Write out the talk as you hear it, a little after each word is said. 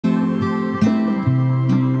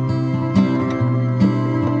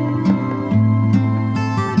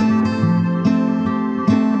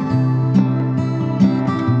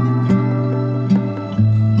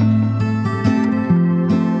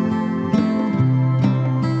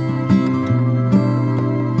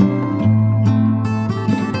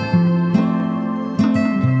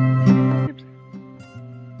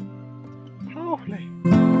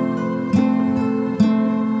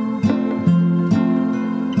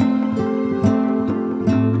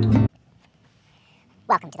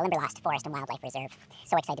Welcome to the Limberlost Forest and Wildlife Reserve.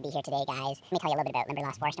 So excited to be here today, guys. Let me tell you a little bit about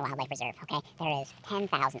Limberlost Forest and Wildlife Reserve, okay? There is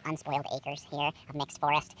 10,000 unspoiled acres here of mixed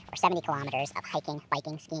forest, over 70 kilometers of hiking,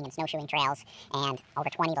 biking, skiing, and snowshoeing trails, and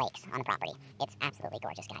over 20 lakes on the property. It's absolutely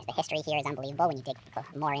gorgeous, guys. The history here is unbelievable when you dig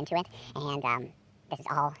more into it, and this is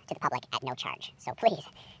all to the public at no charge. So please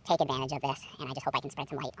take advantage of this, and I just hope I can spread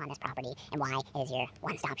some light on this property and why it is your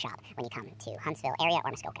one-stop shop when you come to Huntsville area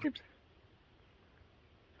or Muskoka.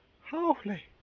 Holy!